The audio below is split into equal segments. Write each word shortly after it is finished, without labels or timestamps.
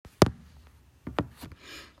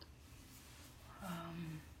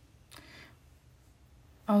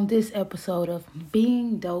on this episode of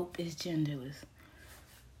Being Dope is Genderless.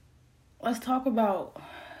 Let's talk about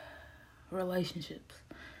relationships.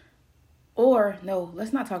 Or, no,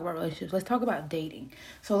 let's not talk about relationships. Let's talk about dating.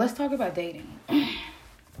 So let's talk about dating.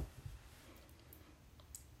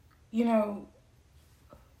 You know,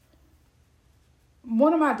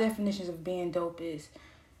 one of my definitions of being dope is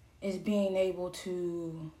being able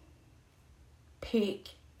to pick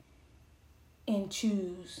and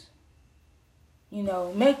choose. You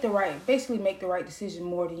know, make the right decision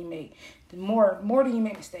more than you make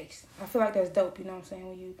mistakes. I feel like that's dope. You know what I'm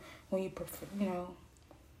saying? When you perfect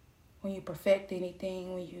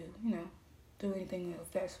anything, when you do anything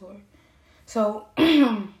of that sort. So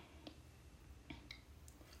I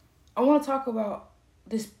want to talk about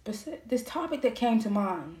this topic that came to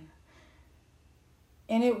mind,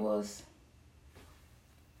 and it was.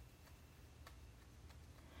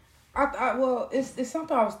 It's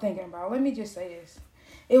something I was thinking about. Let me just say this.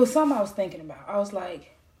 It was something I was thinking about. I was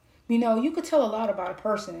like, you could tell a lot about a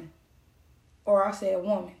person, or I said a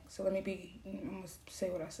woman. So I'm going to say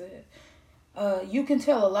what I said. You can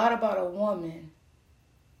tell a lot about a woman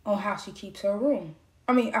on how she keeps her room.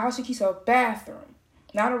 How she keeps her bathroom,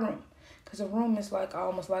 not a room. Because a room is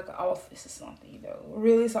almost like an office or something,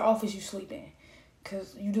 Really, it's an office you sleep in.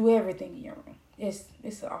 Because you do everything in your room. It's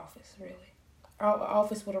an office, really.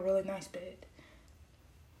 Office with a really nice bed.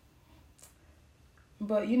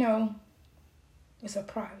 But, it's a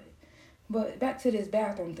private. But back to this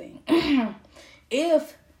bathroom thing.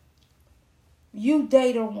 If you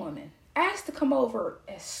date a woman, ask to come over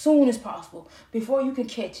as soon as possible before you can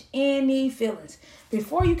catch any feelings.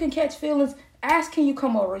 Before you can catch feelings, ask, can you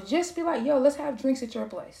come over? Just be like, yo, let's have drinks at your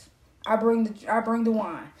place. I bring the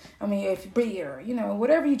wine. If beer,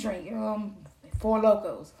 whatever you drink. Four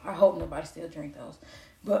Locos. I hope nobody still drink those.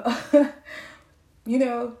 But,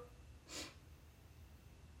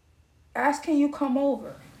 ask, can you come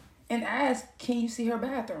over? And ask, can you see her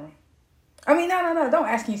bathroom? No. Don't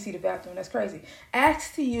ask, can you see the bathroom? That's crazy.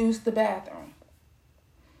 Ask to use the bathroom.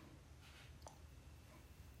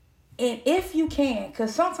 And if you can,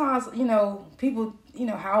 because sometimes, people,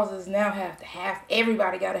 houses now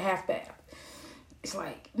everybody got a half bath. It's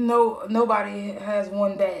like, nobody has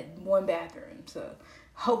one bathroom. So,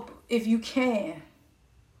 hope if you can,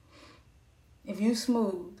 if you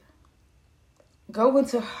smooth, go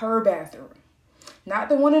into her bathroom. Not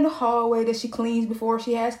the one in the hallway that she cleans before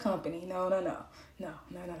she has company. No.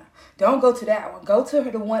 Don't go to that one. Go to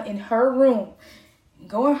the one in her room.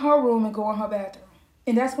 Go in her room and go in her bathroom.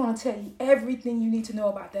 And that's going to tell you everything you need to know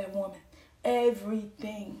about that woman.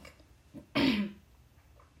 Everything.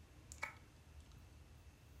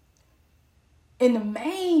 And the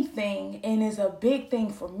main thing, and is a big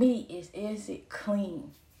thing for me, is it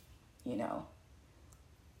clean? It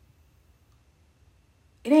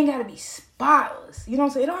ain't got to be spotless. You know what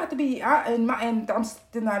I'm saying? It don't have to be,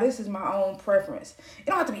 this is my own preference. It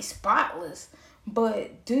don't have to be spotless, but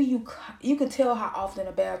you can tell how often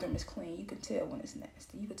a bathroom is clean. You can tell when it's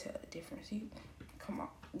nasty. You can tell the difference. Come on.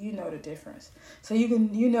 You know the difference. So you can,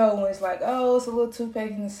 when it's like, oh, it's a little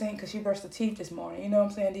toothpaste in the sink because she brushed her teeth this morning. You know what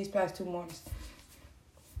I'm saying? These past 2 mornings.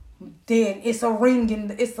 Then it's a ring in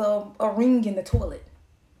the toilet.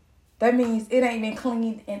 That means it ain't been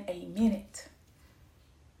cleaned in a minute.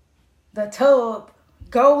 The tub,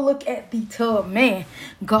 go look at the tub, man.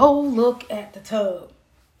 Go look at the tub.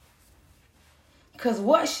 Because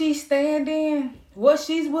what she's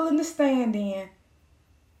willing to stand in,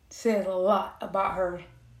 says a lot about her.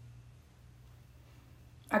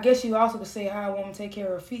 I guess you also could say how a woman take care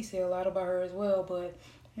of her feet say a lot about her as well, but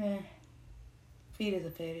feet is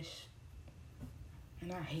a fetish.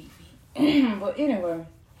 And I hate feet. But anyway.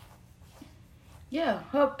 Yeah,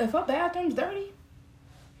 if her bathroom's dirty,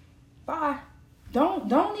 bye.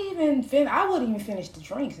 Don't even finish. I wouldn't even finish the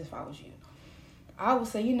drinks if I was you. I would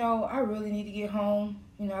say, I really need to get home.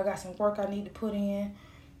 I got some work I need to put in.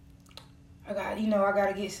 I got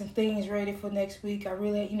to get some things ready for next week. I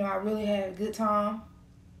really had a good time.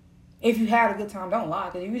 If you had a good time, don't lie.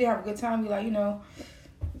 Because if you didn't have a good time, be like, I'd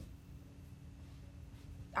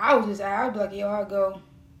be like, yo, I'll go.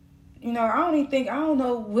 I don't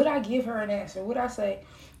know, would I give her an answer? Would I say,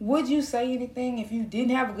 would you say anything if you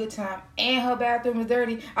didn't have a good time and her bathroom was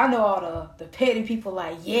dirty? I know all the petty people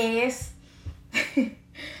like, yes.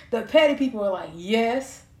 The petty people are like,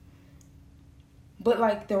 yes. But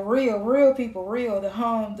like the real people, the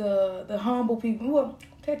humble people, well,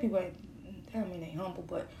 petty people ain't, that mean they humble,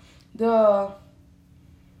 but the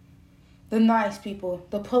nice people,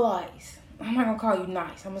 the polites. I'm not going to call you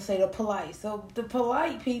nice. I'm going to say the polite. So the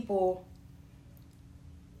polite people,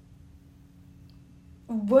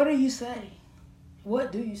 what do you say?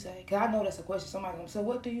 What do you say? Because I know that's a question somebody's going to say.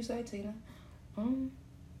 What do you say, Tina?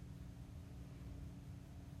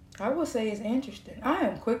 I would say it's interesting. I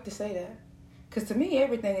am quick to say that. Because to me,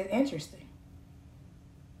 everything is interesting.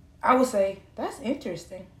 I would say, that's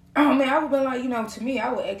interesting. I mean, I would be like, to me,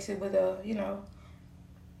 I would exit with a,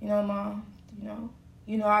 Mom,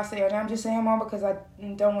 I say, and I'm just saying Mom because I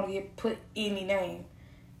don't want to get put any name.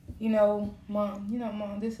 Mom,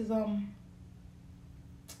 this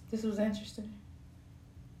was interesting.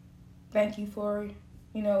 Thank you for,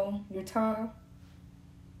 your time.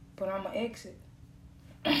 But I'm going to exit.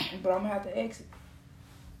 But I'm going to have to exit.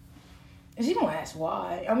 And she going to ask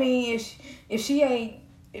why. I mean, if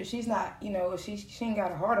she's not, if she ain't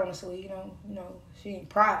got a heart on her sleeve, she ain't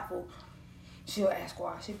prideful, she'll ask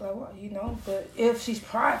why. She'll be like, well, but if she's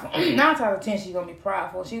prideful, 9 times out of 10, she's going to be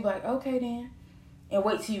prideful. She'll be like, okay then. And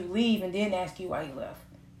wait till you leave and then ask you why you left.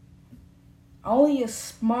 Only a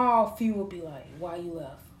small few will be like, why you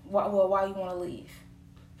left? Why you want to leave?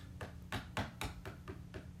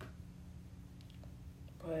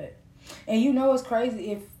 But, and it's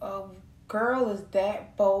crazy. If a girl is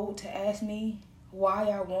that bold to ask me why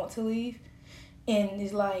I want to leave and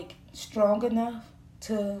is like strong enough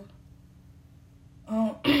to,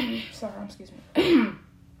 excuse me,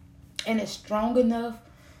 and is strong enough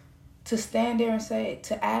to stand there and say,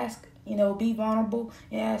 to ask, be vulnerable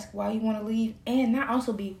and ask why you want to leave, and not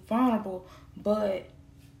also be vulnerable, but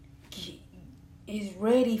is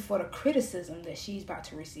ready for the criticism that she's about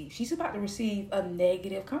to receive. She's about to receive a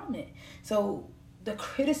negative comment. So the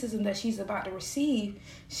criticism that she's about to receive,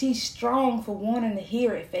 she's strong for wanting to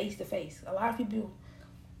hear it face to face. A lot of people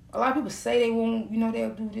say they won't, they'll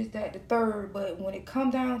do this, that, the third, but when it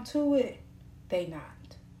comes down to it, they're not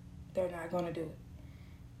going to do it.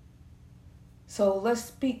 So let's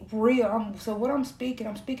speak real. So what I'm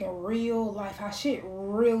speaking real life, how shit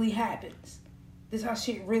really happens. This is how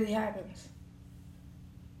shit really happens.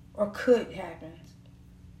 Or could happen.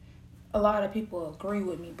 A lot of people agree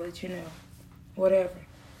with me, but whatever.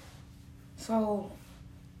 So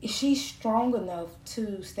if she's strong enough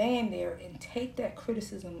to stand there and take that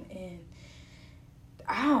criticism, and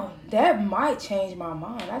that might change my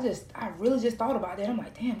mind. I really just thought about that. I'm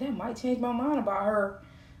like, damn, that might change my mind about her.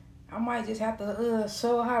 I might just have to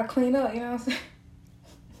show her how to clean up, you know what I'm saying?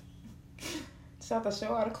 Just have to show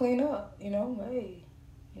her how to clean up, hey,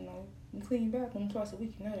 you clean your bathroom twice a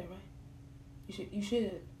week, you know that, right? You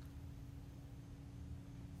should.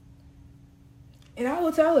 And I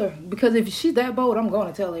will tell her, because if she's that bold, I'm going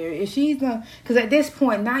to tell her. If she's not, because at this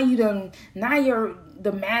point,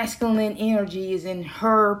 the masculine energy is in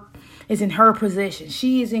her position.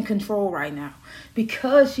 She is in control right now.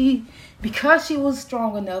 Because she was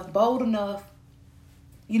strong enough, bold enough,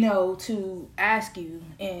 to ask you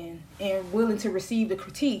and willing to receive the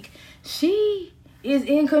critique, she is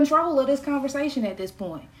in control of this conversation at this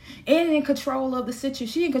point. And in control of the situation.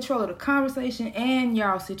 She in control of the conversation and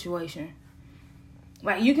y'all's situation.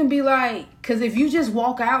 Like, you can be like, because if you just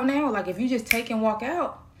walk out now, like if you just take and walk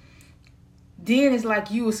out, then it's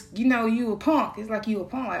like you a punk. It's like you a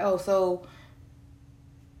punk. Like, oh, so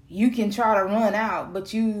you can try to run out,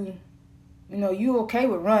 but you okay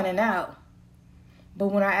with running out. But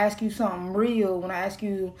when I ask you something real, when I ask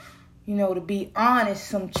you, to be honest,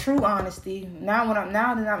 some true honesty. Now that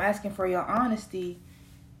I'm asking for your honesty,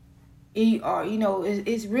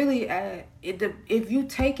 it's really if you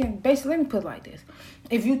taking, basically, let me put it like this: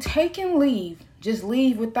 if you take and leave, just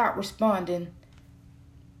leave without responding.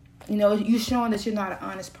 You're showing that you're not an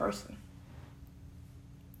honest person.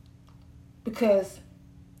 Because,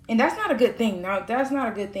 and that's not a good thing. No, that's not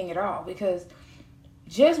a good thing at all. Because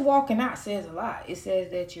just walking out says a lot. It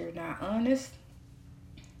says that you're not honest.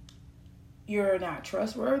 You're not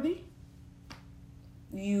trustworthy.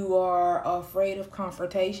 You are afraid of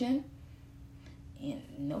confrontation. And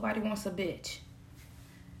nobody wants a bitch.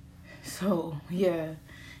 So, yeah.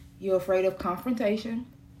 You're afraid of confrontation.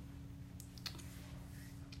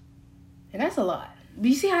 And that's a lot. But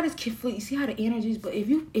you see how this conflict, you see how the energies, but if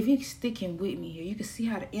you're sticking with me here, you can see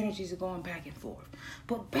how the energies are going back and forth.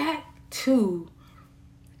 But back to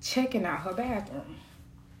checking out her bathroom.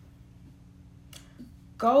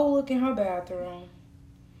 Go look in her bathroom.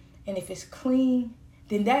 And if it's clean,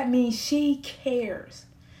 then that means she cares.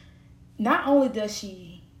 Not only does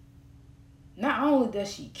she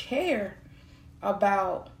care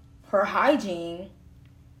about her hygiene,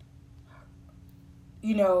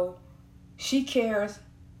 she cares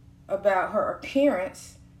about her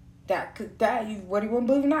appearance. Whether you want to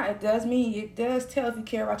believe it or not, it does tell if you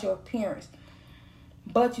care about your appearance.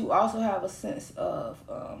 But you also have a sense of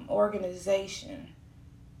organization,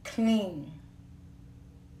 clean.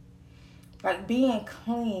 Like being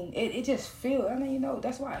clean, it just feels. I mean,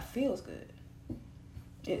 that's why it feels good.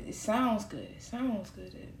 It sounds good. It sounds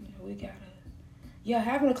good. We gotta. Yeah,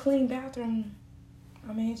 having a clean bathroom.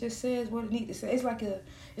 I mean, it just says what it needs to say.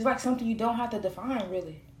 It's like something you don't have to define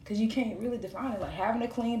really, because you can't really define it. Like having a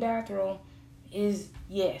clean bathroom is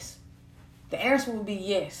yes. The answer would be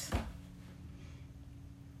yes.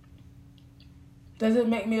 Does it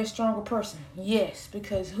make me a stronger person? Yes,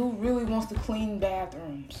 because who really wants to clean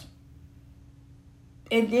bathrooms?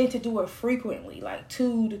 And then to do it frequently, like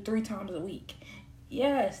 2 to 3 times a week.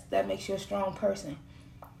 Yes, that makes you a strong person.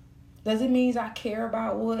 Does it mean I care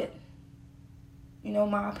about what,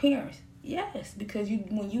 my appearance? Yes, because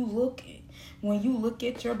when you look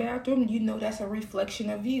at your bathroom, that's a reflection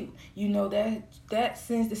of you. That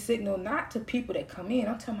sends the signal not to people that come in.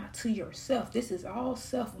 I'm talking about to yourself. This is all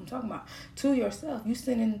self. I'm talking about to yourself. You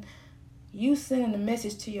sending the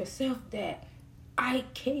message to yourself that I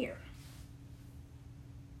care.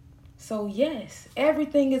 So yes,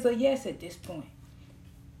 everything is a yes at this point.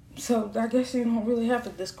 So I guess you don't really have to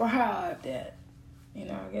describe that.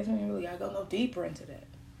 I guess we really gotta go no deeper into that.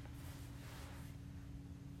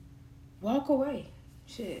 Walk away.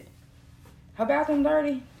 Shit. Her bathroom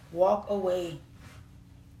dirty? Walk away.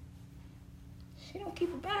 She don't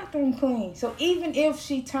keep her bathroom clean. So even if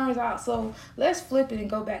she turns out, so let's flip it and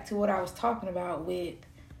go back to what I was talking about with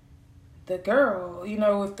the girl.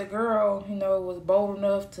 If the girl, was bold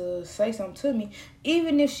enough to say something to me,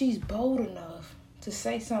 even if she's bold enough to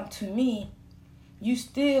say something to me, you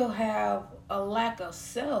still have a lack of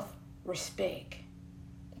self-respect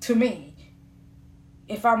to me.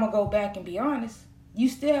 If I'm going to go back and be honest, you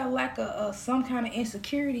still have lack of some kind of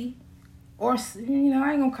insecurity. Or, I ain't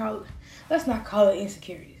going to call it, let's not call it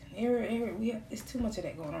insecurities. It's too much of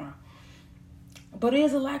that going on. But it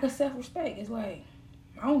is a lack of self-respect. It's like,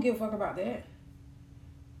 I don't give a fuck about that.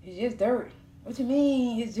 It's just dirt. What you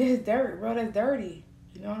mean? It's just dirt, bro. That's dirty.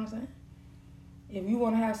 You know what I'm saying? If you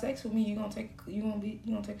want to have sex with me, you gonna take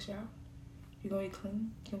a shower. You're gonna be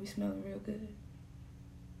clean. You're gonna be smelling real good.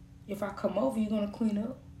 If I come over, you're gonna clean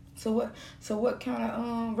up. So what kind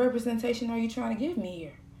of representation are you trying to give me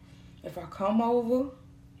here? If I come over,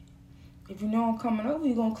 if you know I'm coming over,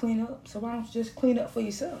 you're gonna clean up. So why don't you just clean up for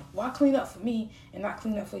yourself? Why clean up for me and not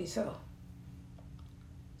clean up for yourself?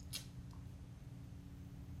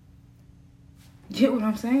 Get what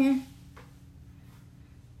I'm saying?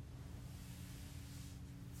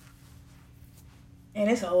 And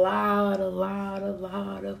it's a lot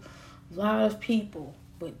of people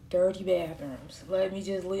with dirty bathrooms. Let me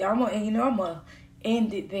just leave. I'm gonna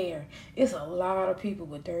end it there. It's a lot of people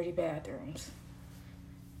with dirty bathrooms.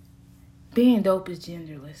 Being dope is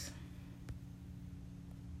genderless.